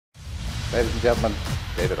Ladies and gentlemen,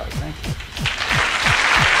 David Icke. Thank you.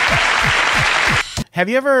 Have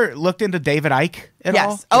you ever looked into David Icke at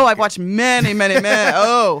all? Yes. Oh, I've watched many.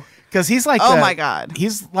 Oh. Because he's like, oh my God,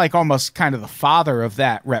 he's like almost kind of the father of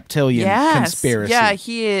that reptilian conspiracy. Yeah,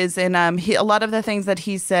 he is, and a lot of the things that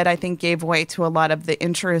he said, I think, gave way to a lot of the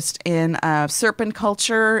interest in serpent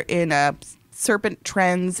culture, in serpent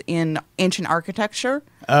trends in ancient architecture.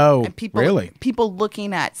 Oh, and people, really? People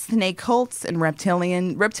looking at snake cults and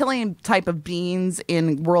reptilian type of beings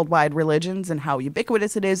in worldwide religions, and how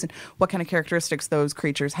ubiquitous it is, and what kind of characteristics those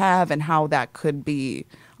creatures have, and how that could be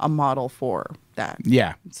a model for that.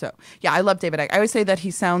 Yeah. So, yeah, I love David Icke. I always say that he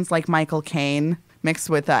sounds like Michael Caine mixed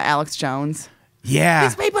with Alex Jones. Yeah.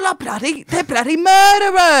 These people are they're bloody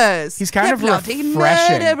murderers. He's kind of refreshing.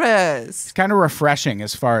 Murderers. He's kind of refreshing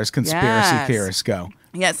as far as conspiracy theorists go.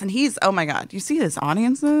 Yes, and he's, oh my God, you see his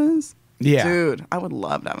audiences? Yeah. Dude, I would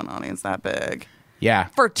love to have an audience that big. Yeah.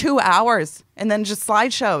 For 2 hours, and then just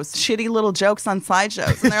slideshows, shitty little jokes on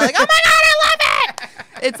slideshows. And they're like, oh my God, I love it!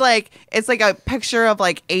 It's like a picture of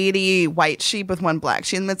like 80 white sheep with one black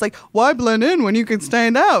sheep, and it's like, why blend in when you can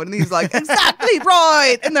stand out? And he's like, exactly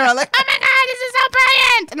right. And they're all like, oh my God, this is so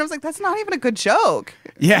brilliant. And I was like, that's not even a good joke.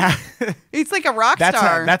 Yeah. He's like a rock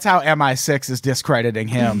star. That's how MI6 is discrediting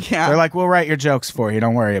him. Yeah. They're like, we'll write your jokes for you.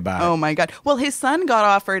 Don't worry about it. Oh my God. Well, his son got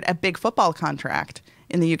offered a big football contract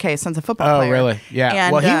in the UK. His son's a football player. Oh, really? Yeah.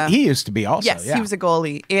 And, well, he used to be also. Yes, yeah. he was a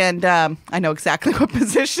goalie. And I know exactly what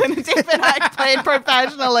position David Icke played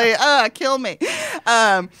professionally. Kill me.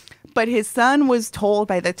 But his son was told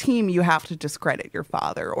by the team, you have to discredit your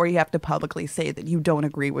father, or you have to publicly say that you don't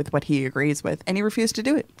agree with what he agrees with. And he refused to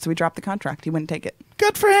do it. So he dropped the contract. He wouldn't take it.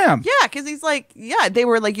 Good for him. Yeah, because he's like, yeah, they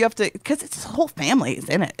were like, you have to, because his whole family is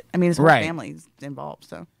in it. I mean, his whole family's involved.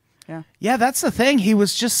 So, yeah. Yeah, that's the thing. He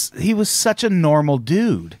was such a normal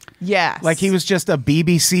dude. Yes. Like he was just a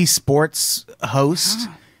BBC sports host.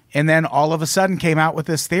 And then all of a sudden came out with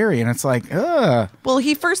this theory, and it's like, ugh. Well,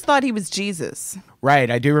 he first thought he was Jesus.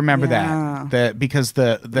 Right, I do remember that. Because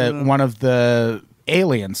the one of the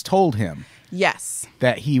aliens told him. Yes.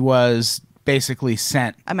 That he was basically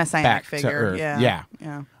sent a messianic back figure. to Earth. Yeah.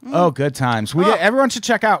 Oh, good times. Everyone should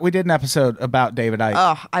check out. We did an episode about David Icke.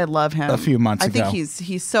 Oh, I love him. A few months ago. I think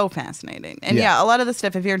he's so fascinating. And yeah, a lot of the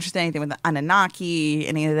stuff, if you're interested in anything with the Anunnaki,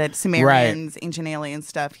 any of that Sumerians, ancient alien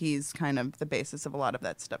stuff, he's kind of the basis of a lot of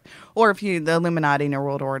that stuff. Or if you, the Illuminati, New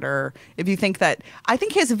World Order, if you think that, I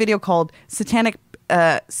think he has a video called Satanist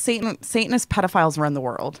Pedophiles Run the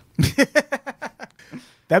World.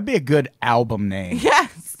 That'd be a good album name.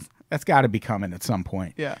 Yes. That's got to be coming at some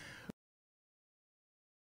point. Yeah.